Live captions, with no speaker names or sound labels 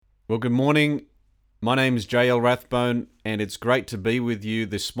Well, good morning. My name is JL Rathbone, and it's great to be with you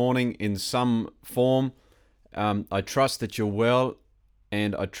this morning in some form. I trust that you're well,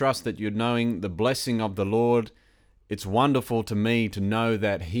 and I trust that you're knowing the blessing of the Lord. It's wonderful to me to know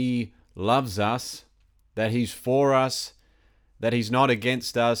that He loves us, that He's for us, that He's not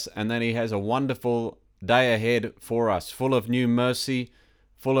against us, and that He has a wonderful day ahead for us, full of new mercy,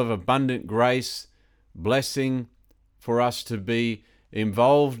 full of abundant grace, blessing for us to be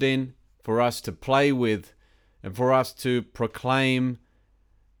involved in, for us to play with, and for us to proclaim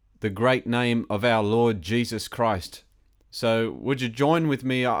the great name of our Lord Jesus Christ. So would you join with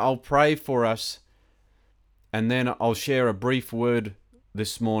me? I'll pray for us, and then I'll share a brief word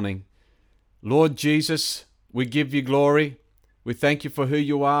this morning. Lord Jesus, we give you glory. We thank you for who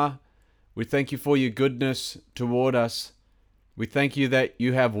you are. We thank you for your goodness toward us. We thank you that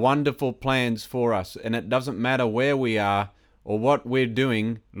you have wonderful plans for us, and it doesn't matter where we are or what we're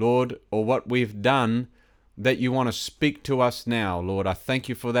doing, Lord, or what we've done, that you want to speak to us now, Lord. I thank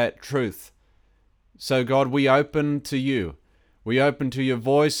you for that truth. So, God, we open to you. We open to your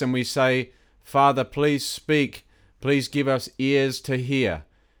voice and we say, Father, please speak. Please give us ears to hear.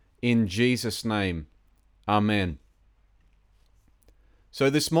 In Jesus' name, amen.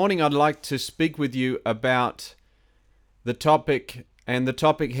 So this morning I'd like to speak with you about the topic, and the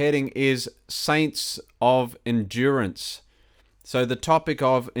topic heading is Saints of Endurance. So the topic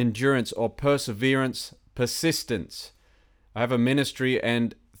of endurance or perseverance, persistence. I have a ministry,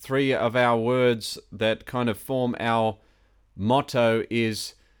 and three of our words that kind of form our motto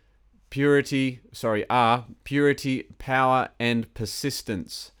is purity, power, and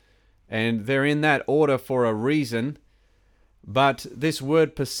persistence. And they're in that order for a reason. But this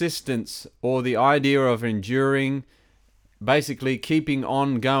word persistence, or the idea of enduring, basically keeping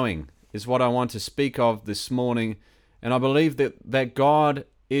on going, is what I want to speak of this morning. And I believe that God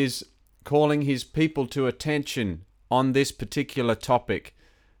is calling his people to attention on this particular topic,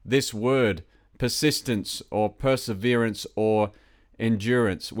 this word, persistence or perseverance or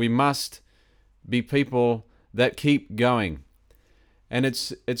endurance. We must be people that keep going. And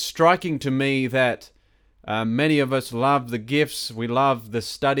it's striking to me that many of us love the gifts, we love the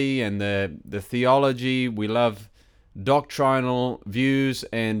study and the theology, we love doctrinal views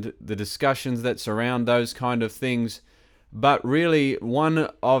and the discussions that surround those kind of things. But really, one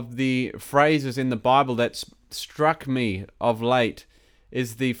of the phrases in the Bible that's struck me of late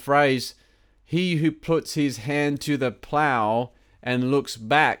is the phrase, "He who puts his hand to the plow and looks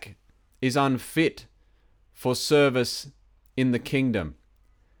back is unfit for service in the kingdom."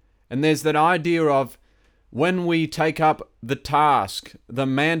 And there's that idea of when we take up the task, the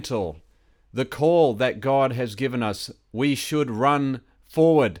mantle, the call that God has given us, we should run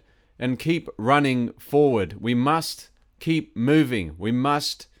forward and keep running forward. We must keep moving. We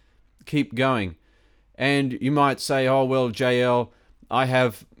must keep going. And you might say, oh, well, JL, I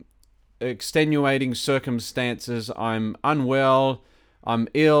have extenuating circumstances. I'm unwell. I'm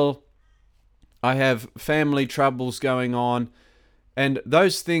ill. I have family troubles going on. And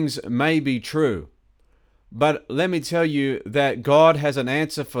those things may be true. But let me tell you that God has an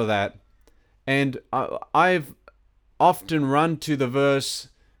answer for that. And I've often run to the verse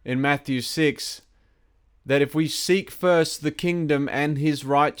in Matthew 6 that if we seek first the kingdom and his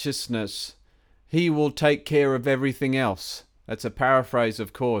righteousness, he will take care of everything else. That's a paraphrase,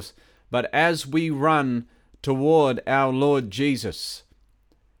 of course. But as we run toward our Lord Jesus,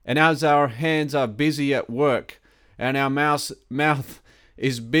 and as our hands are busy at work, and our mouth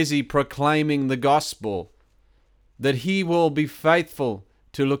is busy proclaiming the gospel, that he will be faithful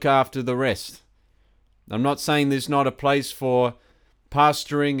to look after the rest. I'm not saying there's not a place for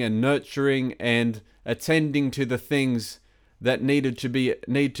pastoring and nurturing and attending to the things that need to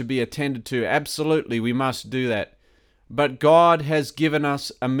be attended to. Absolutely, we must do that. But God has given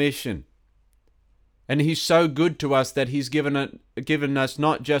us a mission. And he's so good to us that he's given us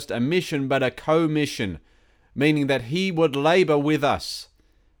not just a mission, but a co-mission, meaning that he would labor with us.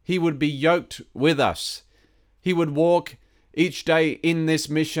 He would be yoked with us. He would walk each day in this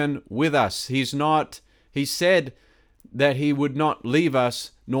mission with us. He said that he would not leave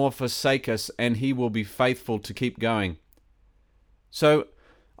us nor forsake us, and he will be faithful to keep going. So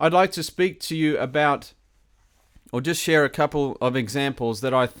I'd like to speak to you about, or just share a couple of examples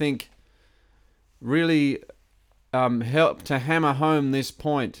that I think really help to hammer home this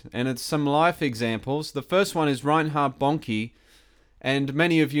point. And it's some life examples. The first one is Reinhard Bonnke, and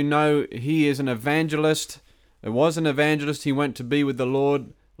many of you know he is an evangelist. He was an evangelist. He went to be with the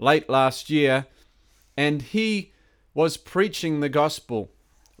Lord late last year, and he was preaching the gospel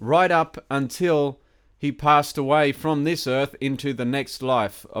right up until he passed away from this earth into the next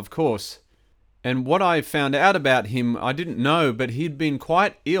life, of course. And what I found out about him, I didn't know, but he'd been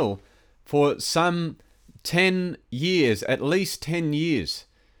quite ill for some 10 years, at least 10 years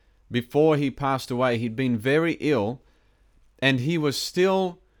before he passed away. He'd been very ill, and he was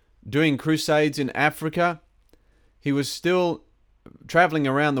still doing crusades in Africa. He was still traveling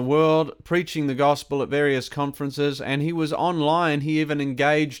around the world, preaching the gospel at various conferences, and he was online. He even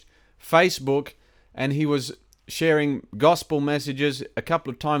engaged Facebook, and he was sharing gospel messages a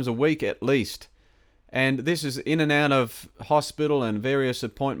couple of times a week at least. And this is in and out of hospital and various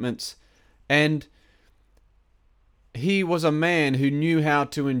appointments. And he was a man who knew how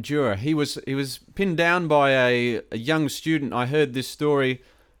to endure. He was pinned down by a young student. I heard this story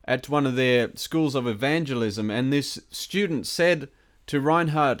at one of their schools of evangelism, and this student said to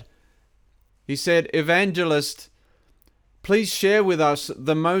Reinhard, he said, "Evangelist, please share with us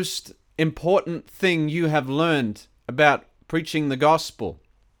the most important thing you have learned about preaching the gospel."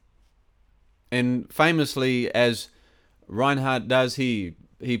 And famously, as Reinhard does, he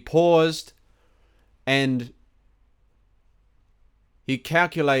paused and he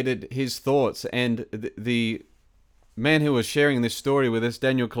calculated his thoughts. And the man who was sharing this story with us,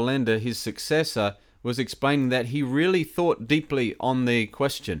 Daniel Kolenda, his successor, was explaining that he really thought deeply on the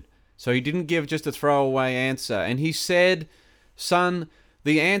question. So he didn't give just a throwaway answer. And he said, "Son,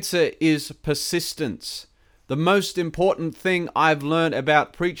 the answer is persistence. The most important thing I've learned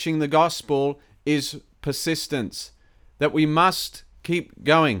about preaching the gospel is persistence, that we must keep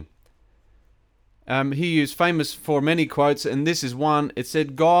going." He is famous for many quotes, and this is one. It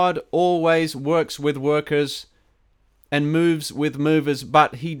said, "God always works with workers and moves with movers,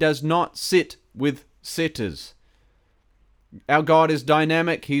 but he does not sit with sitters." Our God is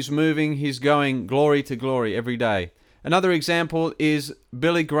dynamic. He's moving. He's going glory to glory every day. Another example is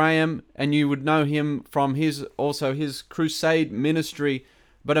Billy Graham, and you would know him from his crusade ministry,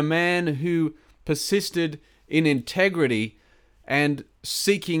 but a man who persisted in integrity and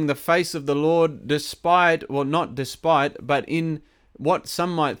seeking the face of the Lord but in what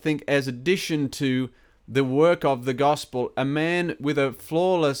some might think as addition to the work of the gospel, a man with a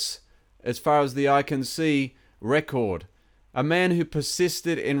flawless, as far as the eye can see, record, a man who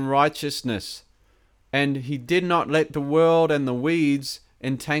persisted in righteousness, and he did not let the world and the weeds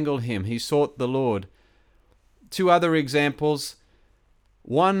entangle him. He sought the Lord. Two other examples.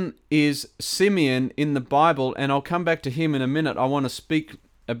 One is Simeon in the Bible, and I'll come back to him in a minute. I want to speak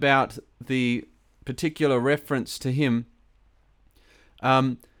about the particular reference to him.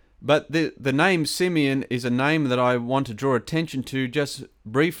 But the name Simeon is a name that I want to draw attention to just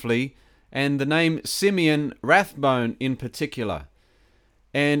briefly, and the name Simeon Rathbone in particular.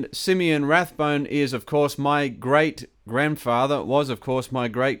 And Simeon Rathbone is, of course, my great-grandfather, was, of course, my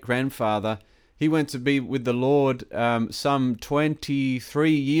great-grandfather. He went to be with the Lord some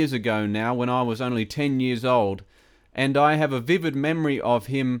 23 years ago now, when I was only 10 years old. And I have a vivid memory of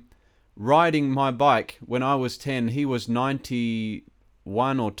him riding my bike when I was 10. He was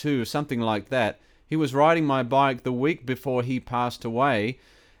 91 or 2, something like that. He was riding my bike the week before he passed away.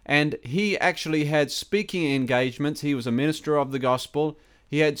 And he actually had speaking engagements. He was a minister of the gospel.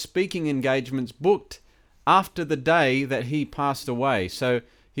 He had speaking engagements booked after the day that he passed away. So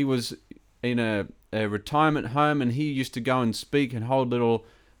he was in a retirement home, and he used to go and speak and hold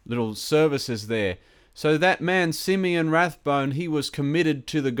little services there. So that man, Simeon Rathbone, he was committed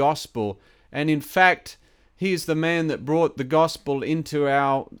to the gospel. And in fact, he is the man that brought the gospel into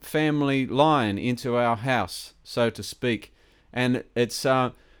our family line, into our house, so to speak. And it's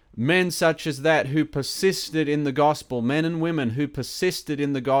men such as that who persisted in the gospel, men and women who persisted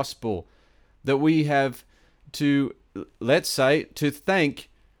in the gospel, that we have to, let's say, to thank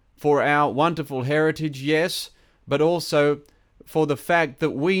for our wonderful heritage, yes, but also for the fact that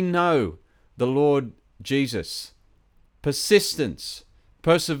we know the Lord Jesus. Persistence,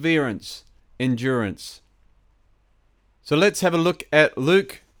 perseverance, endurance. So let's have a look at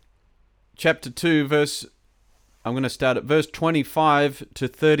Luke chapter 2, I'm going to start at verse 25 to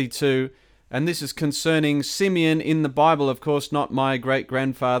 32, and this is concerning Simeon in the Bible, of course, not my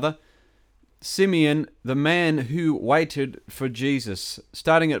great-grandfather. Simeon, the man who waited for Jesus.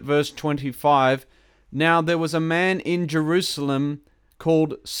 Starting at verse 25, "Now there was a man in Jerusalem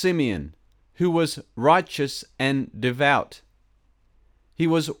called Simeon, who was righteous and devout. He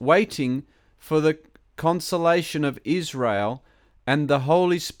was waiting for the consolation of Israel, and the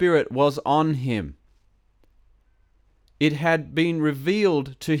Holy Spirit was on him. It had been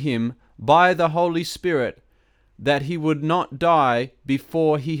revealed to him by the Holy Spirit that he would not die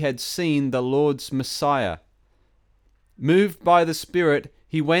before he had seen the Lord's Messiah. Moved by the Spirit,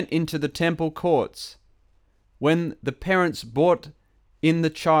 he went into the temple courts. when the parents brought in the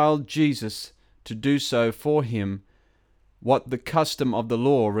child Jesus to do so for him, what the custom of the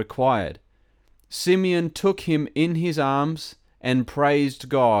law required. Simeon took him in his arms and praised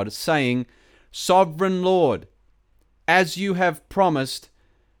God, saying, "Sovereign Lord, as you have promised,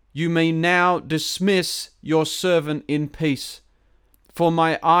 you may now dismiss your servant in peace, for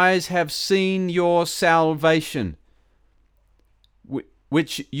my eyes have seen your salvation,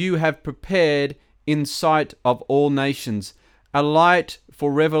 which you have prepared in sight of all nations, a light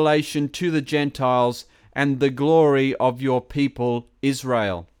for revelation to the Gentiles and the glory of your people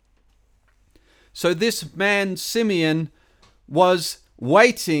Israel." So this man Simeon was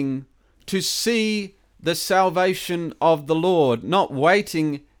waiting to see the salvation of the Lord, not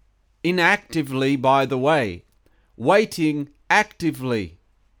waiting inactively, by the way, waiting actively.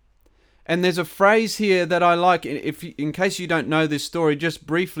 And there's a phrase here that I like. In case you don't know this story, just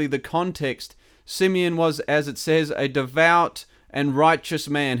briefly the context. Simeon was, as it says, a devout and righteous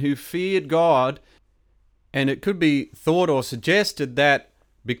man who feared God. And it could be thought or suggested that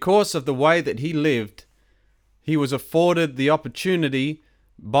because of the way that he lived, he was afforded the opportunity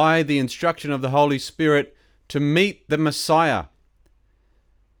by the instruction of the Holy Spirit to meet the Messiah.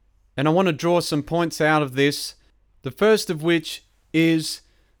 And I want to draw some points out of this. The first of which is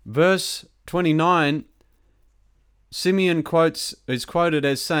verse 29. Simeon is quoted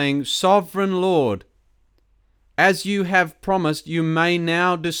as saying, "Sovereign Lord, as you have promised, you may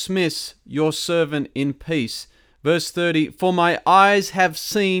now dismiss your servant in peace." Verse 30, "For my eyes have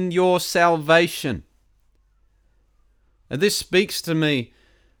seen your salvation." And this speaks to me.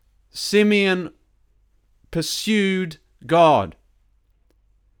 Simeon pursued God.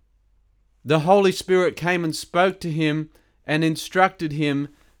 The Holy Spirit came and spoke to him and instructed him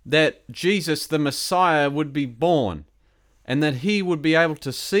that Jesus, the Messiah, would be born and that he would be able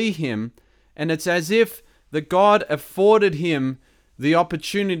to see him. And it's as if the God afforded him the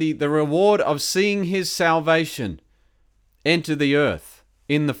opportunity, the reward of seeing his salvation enter the earth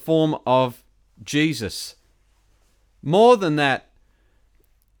in the form of Jesus. More than that,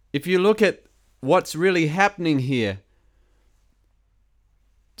 if you look at what's really happening here,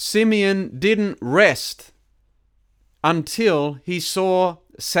 Simeon didn't rest until he saw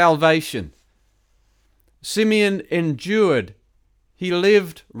salvation. Simeon endured. He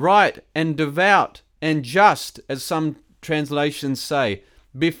lived right and devout and just, as some translations say,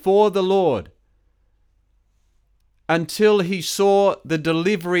 before the Lord, until he saw the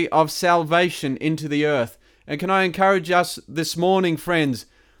delivery of salvation into the earth. And can I encourage us this morning, friends,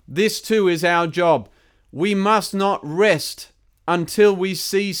 this too is our job. We must not rest until we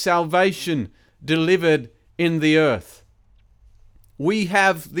see salvation delivered in the earth. We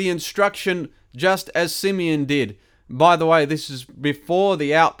have the instruction just as Simeon did. By the way, this is before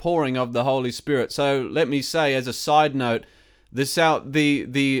the outpouring of the Holy Spirit. So let me say as a side note,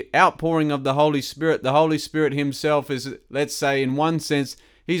 the outpouring of the Holy Spirit himself is, let's say, in one sense,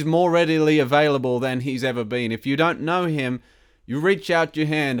 he's more readily available than he's ever been. If you don't know him, you reach out your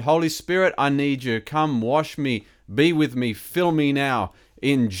hand. Holy Spirit, I need you. Come, wash me, be with me, fill me now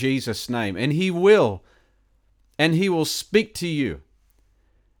in Jesus' name. And he will. And he will speak to you.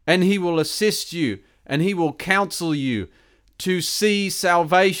 And he will assist you. And he will counsel you to see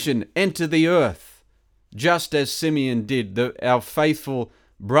salvation enter the earth, just as Simeon did, our faithful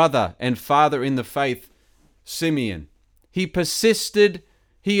brother and father in the faith, Simeon. He persisted,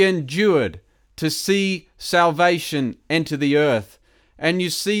 he endured to see salvation enter the earth. And you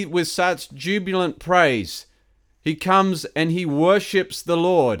see, with such jubilant praise, he comes and he worships the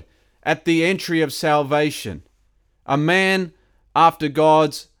Lord at the entry of salvation. A man after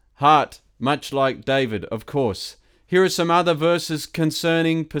God's heart, much like David, of course. Here are some other verses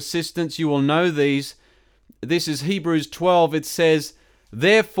concerning persistence. You will know these. This is Hebrews 12. It says,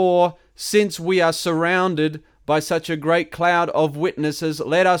 "Therefore, since we are surrounded by such a great cloud of witnesses,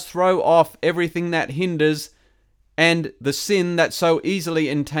 let us throw off everything that hinders and the sin that so easily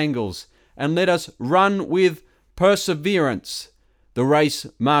entangles, and let us run with perseverance the race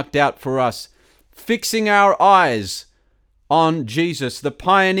marked out for us, fixing our eyes on Jesus, the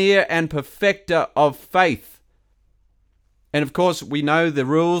pioneer and perfecter of faith." And of course, we know the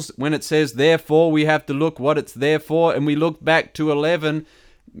rules. When it says therefore, we have to look what it's there for. And we look back to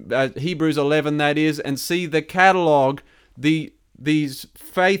Hebrews 11 that is, and see the catalog, these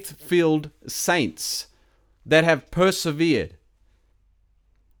faith-filled saints that have persevered.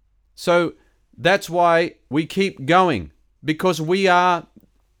 So that's why we keep going, because we are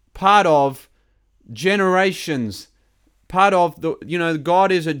part of generations. Part of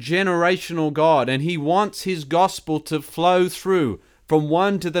God is a generational God, and he wants his gospel to flow through from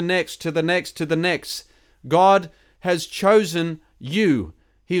one to the next, to the next, to the next. God has chosen you.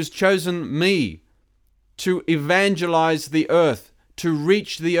 He has chosen me to evangelize the earth, to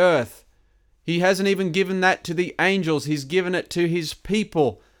reach the earth. He hasn't even given that to the angels. He's given it to his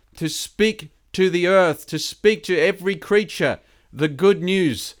people to speak to the earth, to speak to every creature the good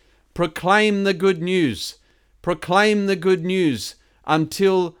news. Proclaim the good news. Proclaim the good news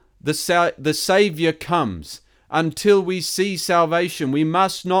until the Savior comes, until we see salvation. We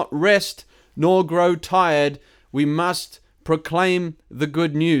must not rest nor grow tired. We must proclaim the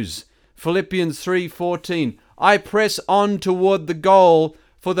good news. Philippians 3:14, I press on toward the goal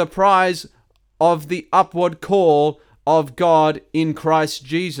for the prize of the upward call of God in Christ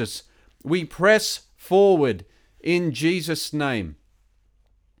Jesus. We press forward in Jesus' name.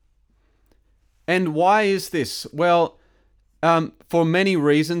 And why is this? Well, for many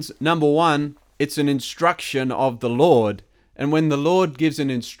reasons. Number one, it's an instruction of the Lord. And when the Lord gives an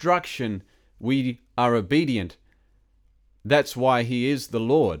instruction, we are obedient. That's why he is the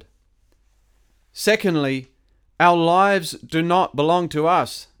Lord. Secondly, our lives do not belong to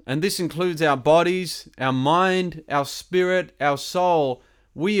us. And this includes our bodies, our mind, our spirit, our soul.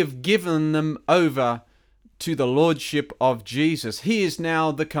 We have given them over to the lordship of Jesus. He is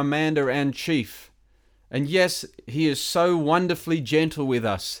now the commander and chief. And yes, he is so wonderfully gentle with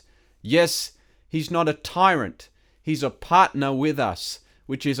us. Yes, he's not a tyrant. He's a partner with us,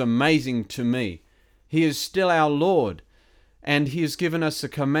 which is amazing to me. He is still our Lord, and he has given us a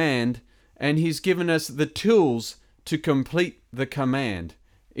command, and he's given us the tools to complete the command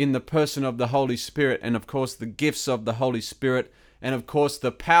in the person of the Holy Spirit, and of course the gifts of the Holy Spirit, and of course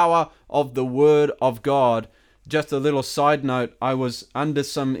the power of the Word of God. Just a little side note, I was under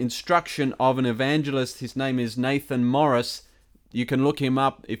some instruction of an evangelist. His name is Nathan Morris. You can look him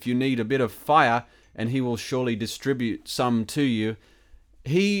up if you need a bit of fire, and he will surely distribute some to you.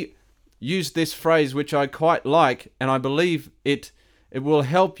 He used this phrase, which I quite like, and I believe it will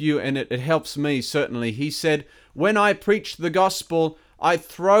help you, and it helps me certainly. He said, when I preach the gospel, I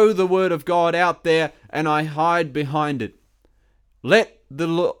throw the word of God out there and I hide behind it. Let the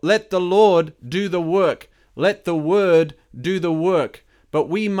Lord do the work. Let the word do the work. But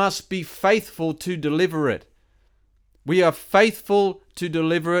we must be faithful to deliver it. We are faithful to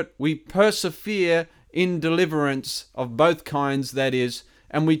deliver it. We persevere in deliverance of both kinds, that is,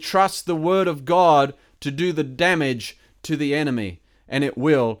 and we trust the word of God to do the damage to the enemy, and it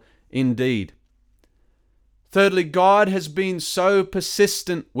will indeed. Thirdly, God has been so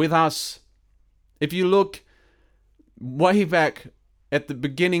persistent with us. If you look way back at the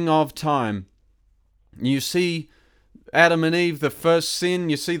beginning of time, you see Adam and Eve, the first sin.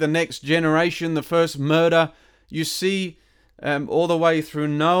 You see the next generation, the first murder. You see all the way through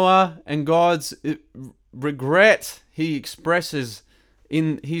Noah and God's regret he expresses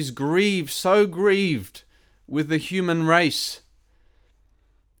in his so grieved with the human race.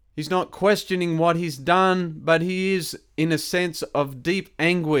 He's not questioning what he's done, but he is in a sense of deep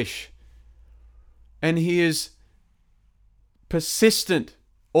anguish. And he is persistent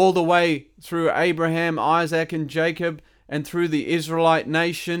all the way through Abraham, Isaac, and Jacob, and through the Israelite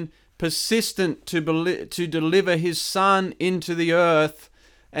nation, persistent to deliver his son into the earth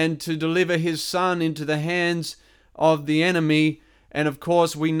and to deliver his son into the hands of the enemy. And of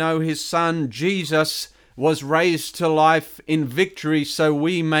course, we know his son, Jesus, was raised to life in victory, so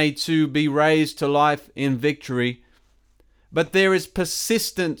we may too be raised to life in victory. But there is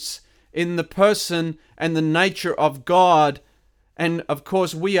persistence in the person and the nature of God. And of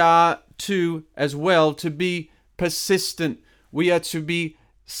course, we are to, as well, to be persistent. We are to be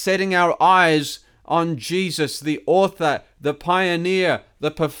setting our eyes on Jesus, the author, the pioneer,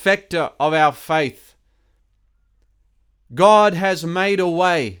 the perfecter of our faith. God has made a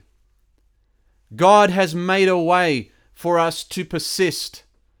way. God has made a way for us to persist.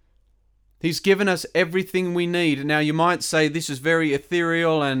 He's given us everything we need. Now, you might say this is very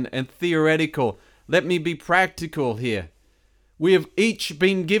ethereal and theoretical. Let me be practical here. We have each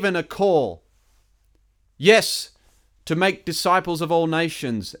been given a call. Yes, to make disciples of all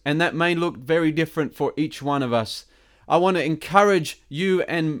nations, and that may look very different for each one of us. I want to encourage you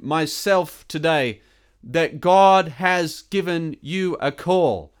and myself today that God has given you a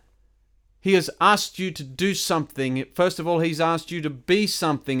call. He has asked you to do something. First of all, he's asked you to be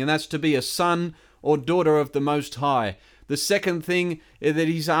something, and that's to be a son or daughter of the Most High. The second thing that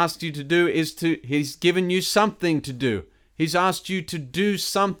he's asked you to do is he's given you something to do. He's asked you to do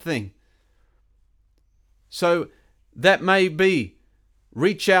something. So that may be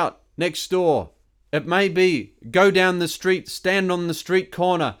reach out next door. It may be go down the street, stand on the street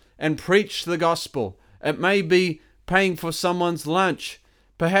corner and preach the gospel. It may be paying for someone's lunch,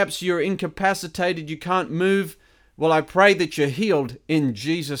 Perhaps you're incapacitated, you can't move. Well, I pray that you're healed in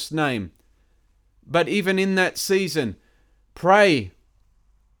Jesus' name. But even in that season, pray.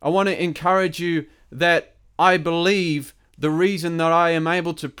 I want to encourage you that I believe the reason that I am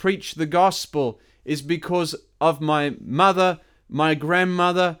able to preach the gospel is because of my mother, my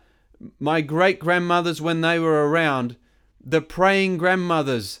grandmother, my great-grandmothers when they were around, the praying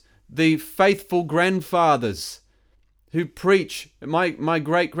grandmothers, the faithful grandfathers who preach. My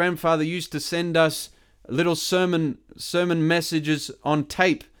great-grandfather used to send us little sermon messages on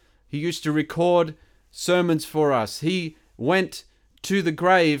tape. He used to record sermons for us. He went to the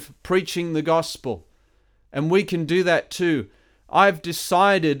grave preaching the gospel. And we can do that too. I've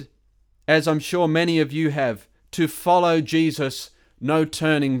decided, as I'm sure many of you have, to follow Jesus, no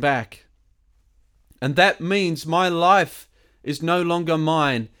turning back. And that means my life is no longer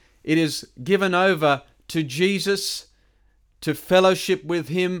mine. It is given over to Jesus, to fellowship with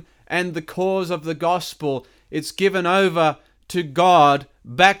Him and the cause of the gospel. It's given over to God,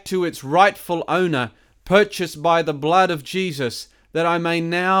 back to its rightful owner, purchased by the blood of Jesus, that I may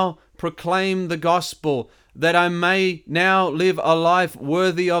now proclaim the gospel, that I may now live a life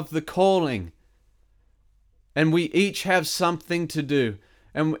worthy of the calling. And we each have something to do.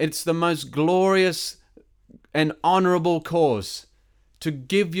 And it's the most glorious and honorable cause, to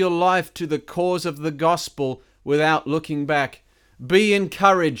give your life to the cause of the gospel without looking back. Be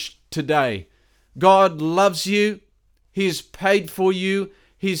encouraged today. God loves you. He's paid for you.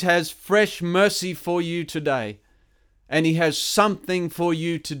 He has fresh mercy for you today. And He has something for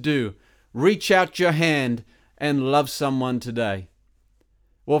you to do. Reach out your hand and love someone today.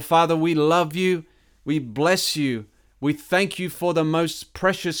 Well, Father, we love you. We bless you. We thank you for the most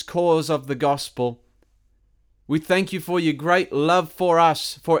precious cause of the gospel. We thank you for your great love for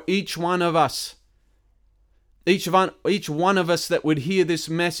us, for each one of us. Each one of us that would hear this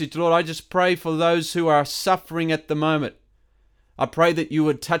message. Lord, I just pray for those who are suffering at the moment. I pray that you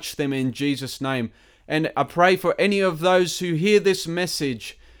would touch them in Jesus' name. And I pray for any of those who hear this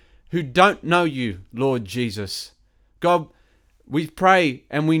message who don't know you, Lord Jesus. God, we pray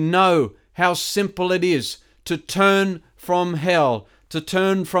and we know how simple it is to turn from hell, to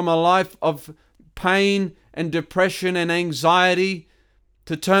turn from a life of pain and depression and anxiety,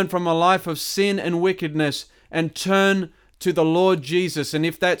 to turn from a life of sin and wickedness and turn to the Lord Jesus. And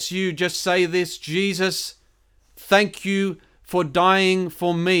if that's you, just say this: Jesus, thank you for dying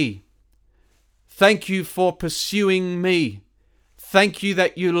for me. Thank you for pursuing me. Thank you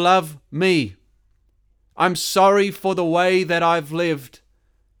that you love me. I'm sorry for the way that I've lived.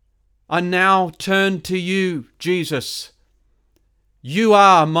 I now turn to you, Jesus. You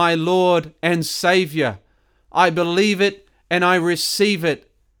are my Lord and Savior. I believe it and I receive it.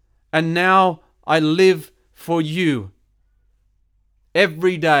 And now I live for you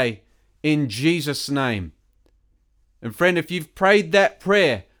every day in Jesus' name. And friend, if you've prayed that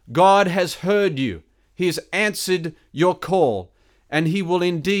prayer, God has heard you. He has answered your call, and He will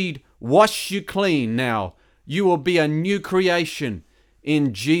indeed wash you clean now. You will be a new creation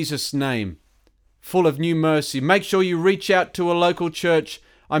in Jesus' name, full of new mercy. Make sure you reach out to a local church.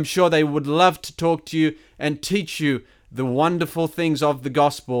 I'm sure they would love to talk to you and teach you the wonderful things of the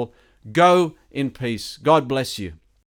gospel. Go in peace. God bless you.